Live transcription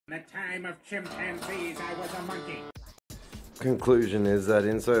the time of chimpanzees, I was a monkey. Conclusion is that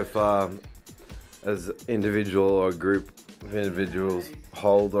insofar as individual or group of individuals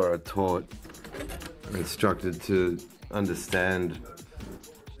hold or are taught, instructed to understand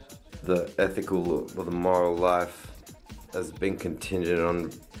the ethical or the moral life as being contingent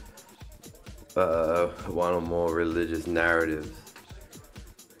on one or more religious narratives,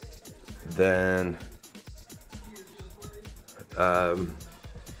 then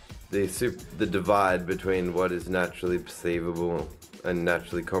the divide between what is naturally perceivable and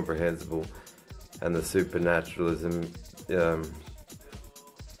naturally comprehensible and the supernaturalism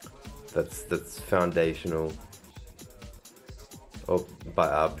that's foundational or by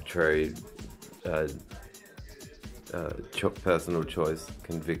arbitrary personal choice,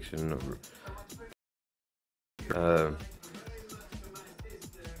 conviction,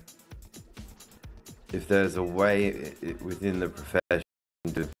 if there's a way within the profession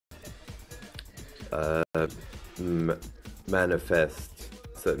to manifest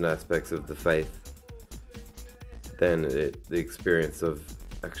certain aspects of the faith, then the experience of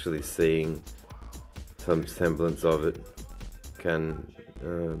actually seeing some semblance of it can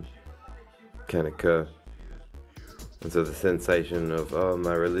occur. And so the sensation of, oh,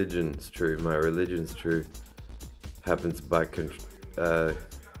 my religion's true, happens by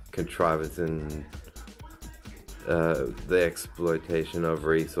contrivance and the exploitation of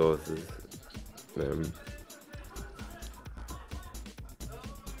resources.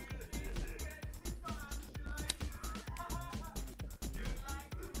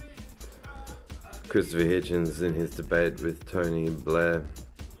 Christopher Hitchens, in his debate with Tony Blair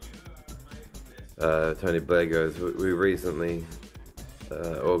goes, we recently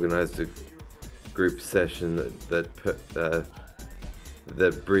organized a group session that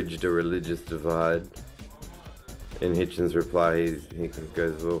bridged a religious divide. In Hitchens' reply, he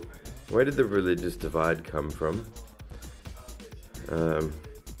goes, well, where did the religious divide come from? And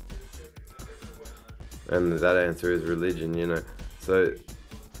that answer is religion, So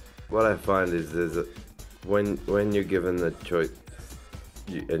what I find is when you're given the choice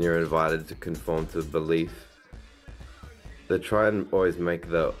and you're invited to conform to belief, they try and always make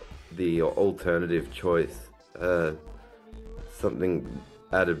the alternative choice something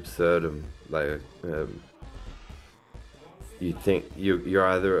ad absurdum. Like you think you're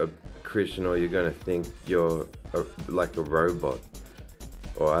either a Christian or you're going to think you're like a robot,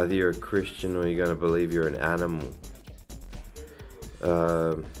 or either you're a Christian or you're going to believe you're an animal.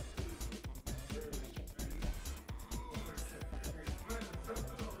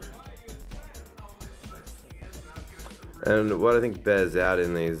 And what I think bears out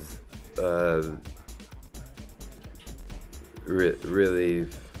in these really,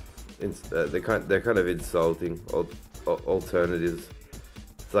 they're kind of insulting alternatives.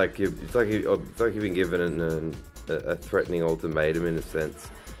 It's like you've been given a threatening ultimatum in a sense.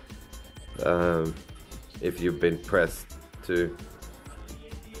 If you've been pressed to,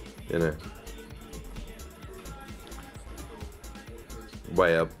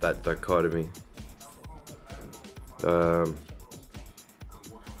 weigh up that dichotomy.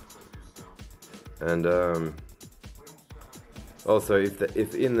 Also,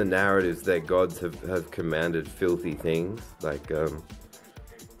 if in the narratives their gods have commanded filthy things, like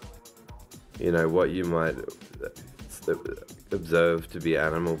what you might observe to be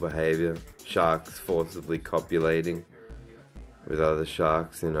animal behavior, sharks forcibly copulating with other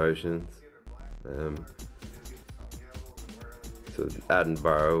sharks in oceans. So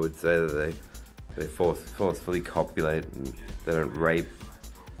Attenborough would say that they forcefully copulate and they don't rape.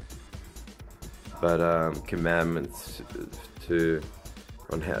 But commandments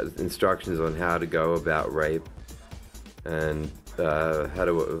instructions on how to go about rape and how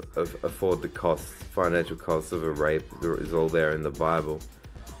to afford the financial costs of a rape is all there in the Bible.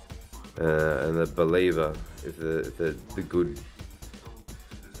 And the believer, if the good,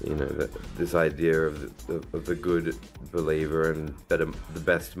 this idea of the good believer and the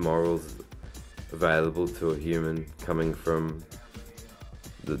best morals available to a human coming from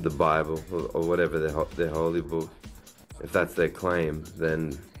the Bible or whatever their holy book, if that's their claim,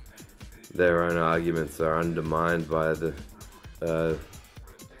 then their own arguments are undermined by the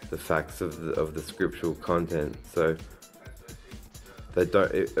facts of the scriptural content. So they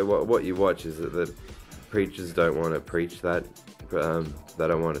don't. What you watch is that the preachers don't want to preach that. They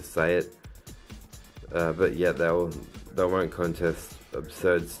don't want to say it, but yet they won't contest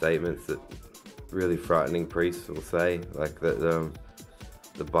absurd statements that really frightening priests will say, like that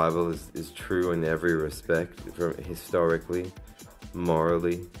the Bible is true in every respect, from historically,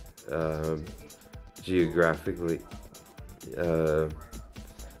 morally, geographically,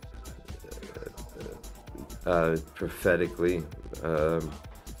 prophetically.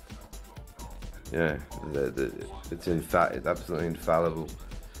 It's absolutely infallible.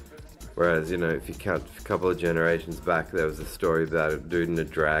 Whereas, if you count a couple of generations back, there was a story about a dude and a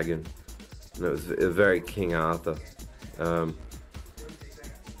dragon, and it was a very King Arthur.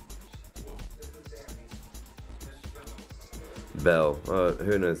 Belle,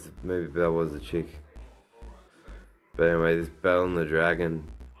 who knows? Maybe Belle was a chick. But anyway, this Belle and the Dragon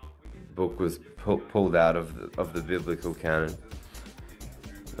book was pulled out of the biblical canon.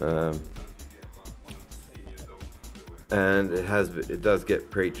 And it does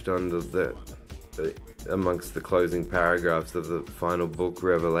get preached on amongst the closing paragraphs of the final book,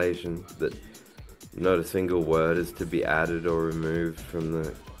 Revelation, that not a single word is to be added or removed from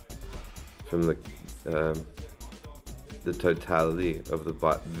the totality of the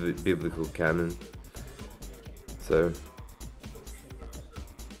biblical canon. So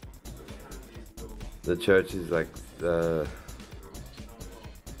the church is like the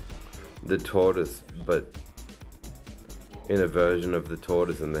tortoise, but in a version of the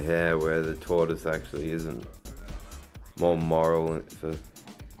tortoise and the hare, where the tortoise actually isn't more moral for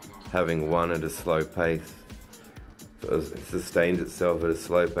having won at a slow pace. So it sustained itself at a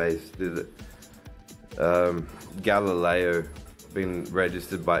slow pace. Galileo been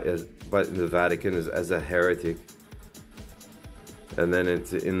registered by the Vatican as a heretic, and then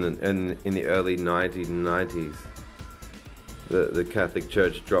it's in the early 1990s the Catholic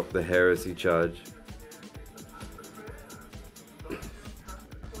Church dropped the heresy charge.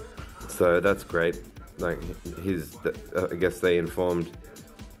 So that's great. Like I guess they informed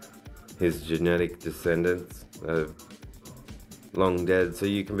his genetic descendants, long dead. So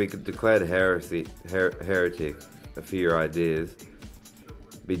you can be declared heretic for your ideas,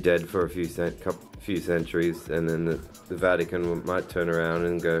 be dead for a few centuries, and then the Vatican might turn around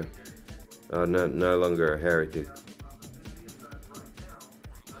and go, "Oh, no longer a heretic."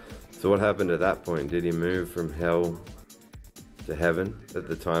 So what happened at that point? Did he move from hell to heaven at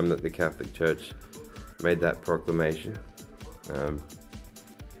the time that the Catholic Church made that proclamation?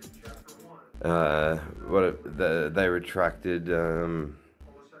 They retracted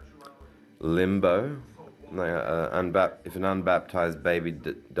limbo. If an unbaptized baby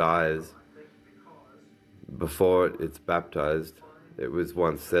dies before it's baptized, it was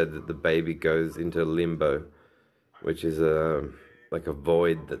once said that the baby goes into limbo, which is like a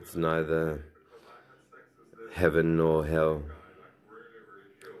void that's neither heaven nor hell.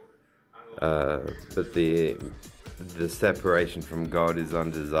 But the separation from God is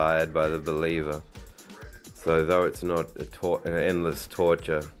undesired by the believer. So though it's not an endless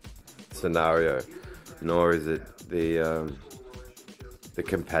torture scenario, nor is it the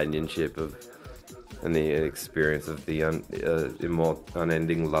companionship and the experience of the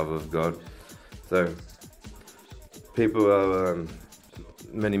unending love of God. So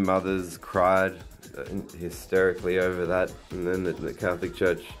many mothers cried hysterically over that, and then the Catholic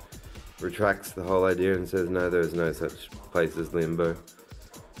Church retracts the whole idea and says, no, there is no such place as limbo.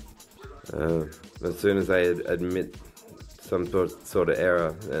 As soon as they admit some sort of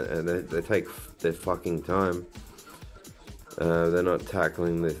error, and they take their fucking time, they're not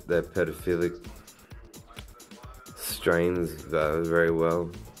tackling their pedophilic strains very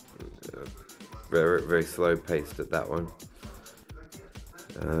well. Very, very slow paced at that one.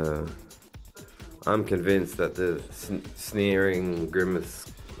 I'm convinced that the sneering, grimace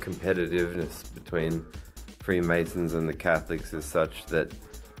competitiveness between Freemasons and the Catholics is such that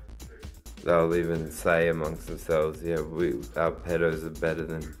they'll even say amongst themselves, yeah, our pedos are better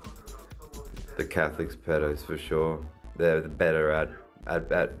than the Catholics' pedos for sure. They're better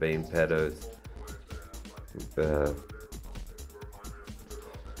at being pedos.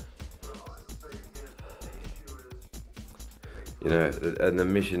 And the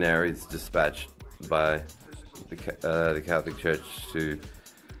missionaries dispatched by the Catholic Church to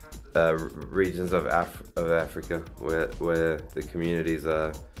regions of Africa where the communities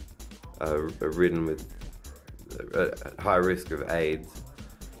are ridden with high risk of AIDS,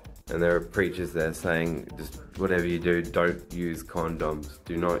 and there are preachers there saying, just whatever you do, don't use condoms.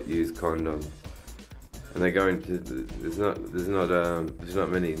 Do not use condoms. And they're going to there's not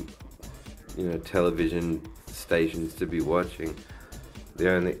many television stations to be watching.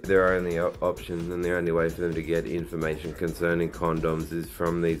 Their only option and the only way for them to get information concerning condoms is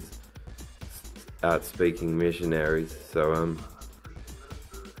from these outspeaking missionaries. So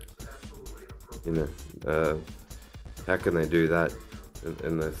how can they do that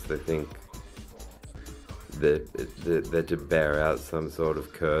unless they think that they're to bear out some sort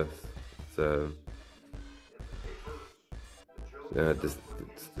of curse? So it's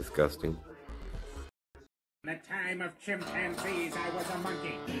disgusting. In the time of chimpanzees, I was a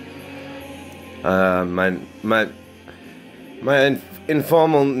monkey. My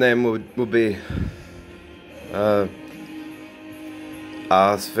informal name would be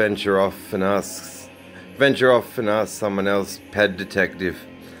venture off and ask someone else, ped detective.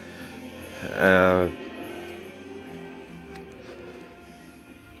 There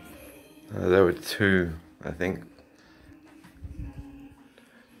were two, I think.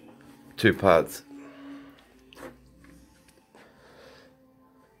 Two parts.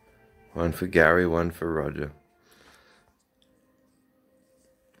 One for Gary, one for Roger.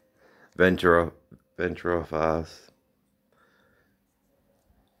 Venture off ass.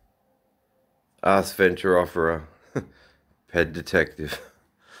 Ask venture offerer. Ped detective.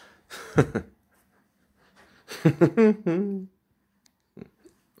 In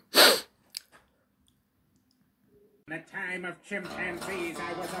the time of chimpanzees,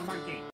 I was a monkey.